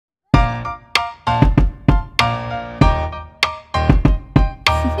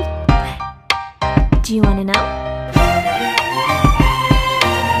Do you want to know?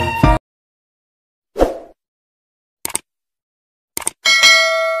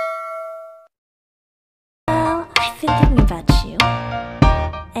 Well, I've been thinking about you,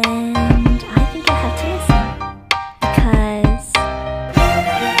 and I think I have to listen, because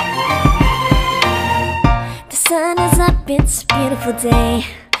the sun is up, it's a beautiful day.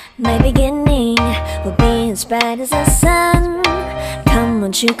 My beginning will be as bright as the sun. Come,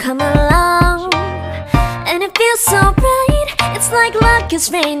 won't you come along? And it feels so bright, it's like luck is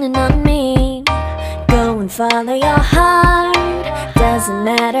raining on me. Go and follow your heart, doesn't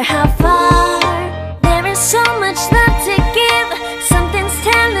matter how far. There is so much love to give, something's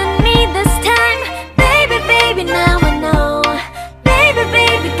telling me this time. Baby, baby, now I know. Baby,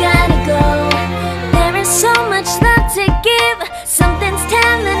 baby, gotta go. There is so much love to give, something's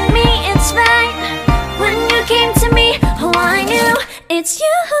telling me it's right. When you came to me, oh I knew it's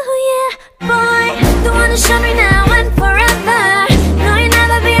you, yeah, boy. The one who showed me now and forever. No, you'll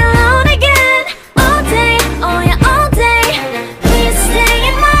never be alone again. All day, oh yeah, all day. Please stay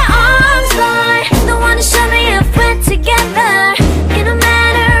in my arms, boy. The one who showed me if we're together. It don't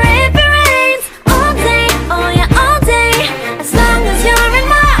matter if it rains. All day, oh yeah, all day. As long as you're in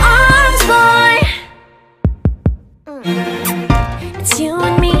my arms, boy. It's you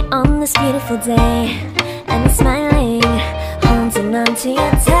and me on this beautiful day, and it's smiling, holding on to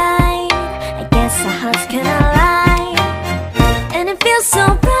you tight. I guess our hearts cannot lie, and it feels so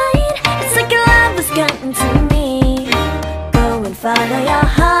bright. It's like your love has gotten to me. Go and follow your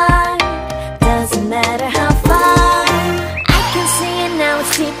heart, doesn't matter how far. I can see it now,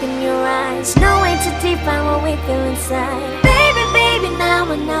 it's deep in your eyes. No way to define what we feel inside. Baby, baby, now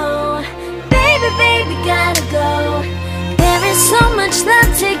I know. Baby, baby, gotta go. There is so much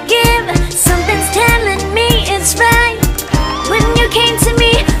love to give, something's telling me it's right. When you came to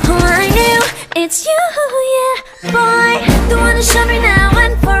me, oh I knew it's you, yeah, boy. The one who showed me now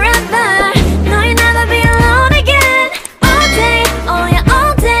and forever. No, you'll never be alone again. All day, oh yeah,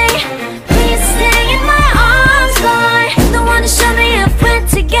 all day. Please stay in my arms, boy. The one who showed me if we're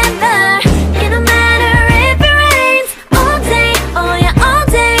together. It don't matter if it rains. All day, oh yeah, all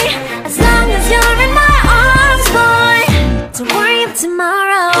day. As long as you're in my arms, boy. Don't worry about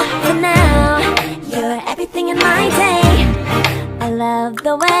tomorrow, for now you're everything in my day. I love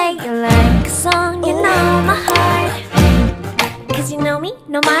the way you like a song, you know my heart. Cause you know me,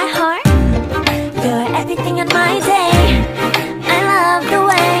 know my heart. You're everything in my day. I love the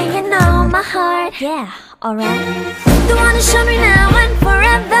way you know my heart. Yeah, alright. The one who showed me now and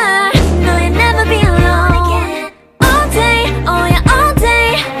forever. No, you'll never be alone again. All day, oh yeah, all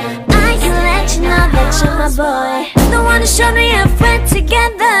day. I can let you know that you're my boy. The one who showed me if we're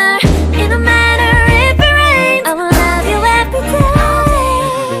together. It don't matter if it rains. I will love you every day.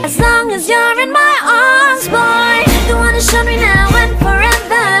 As long as you're in my arms, boy. The one who showed me now and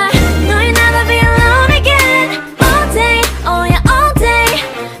forever. No, you'll never be alone again. All day, oh yeah, all day.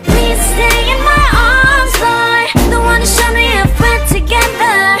 Please stay in my arms, boy. The one who showed me if we're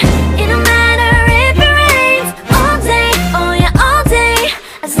together. It don't matter if it rains. All day, oh yeah, all day.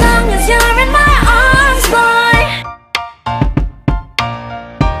 As long as you're in my arms, boy.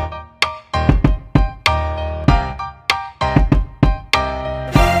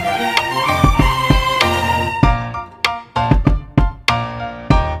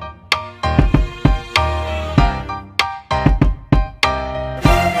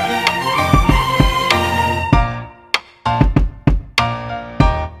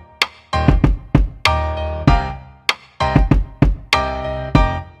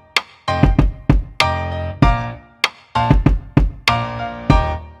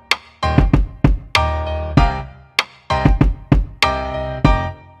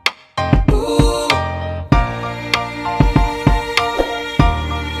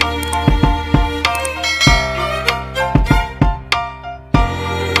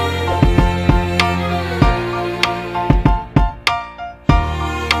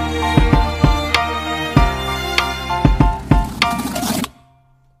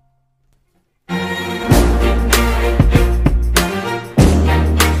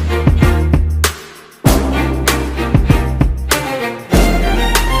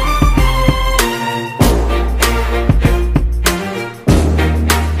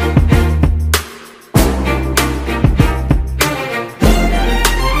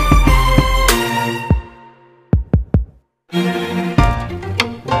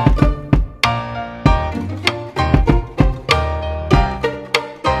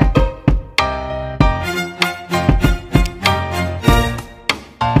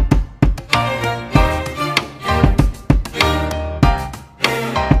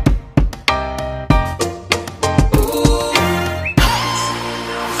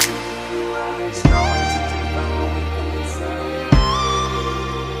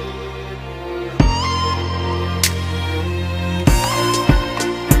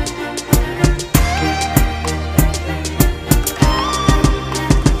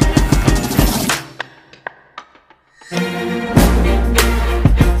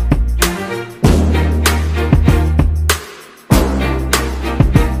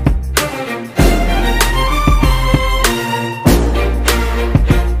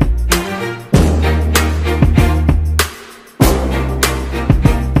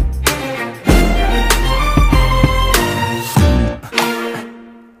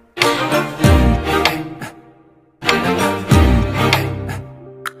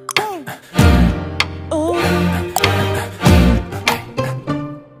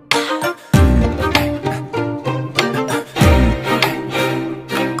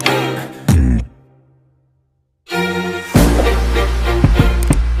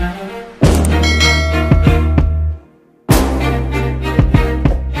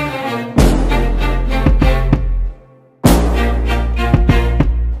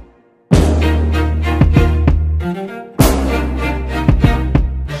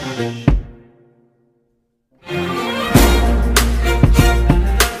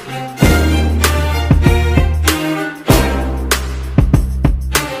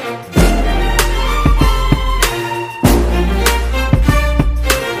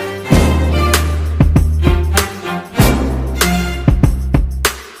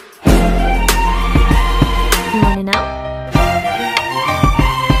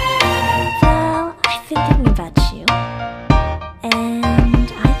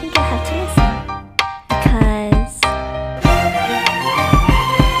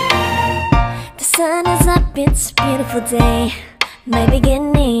 hope it's a beautiful day. My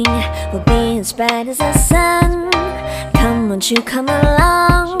beginning will be as bright as the sun. Come, won't you come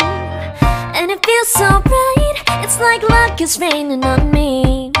along? And it feels so bright, it's like luck is raining on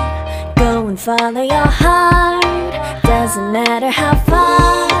me. Go and follow your heart, doesn't matter how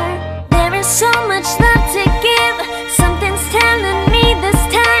far. There is so much love to give, something's telling me this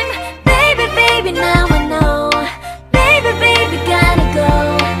time. Baby, baby, now I know. Baby, baby, gotta go.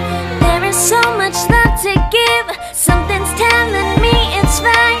 There is so much love to give, something's telling me it's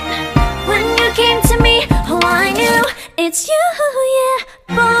right. When you came to me, oh I knew it's you, yeah,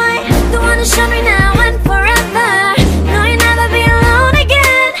 boy. The one who showed me now and forever. No, you'll never be alone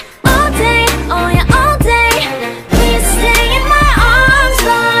again. All day, oh yeah, all day. Please stay in my arms,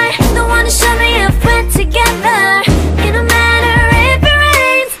 boy. The one who showed me if we're together. It don't matter if it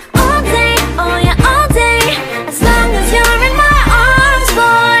rains. All day, oh yeah, all day. As long as you're in my arms,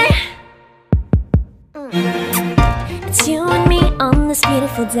 boy. It's you and me on this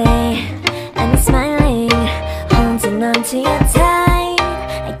beautiful day, and it's smiling, holding on to you tight.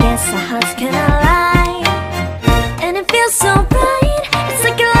 I guess our hearts cannot lie, and it feels so bright. It's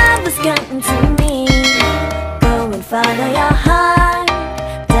like your love has gotten to me. Go and follow your heart.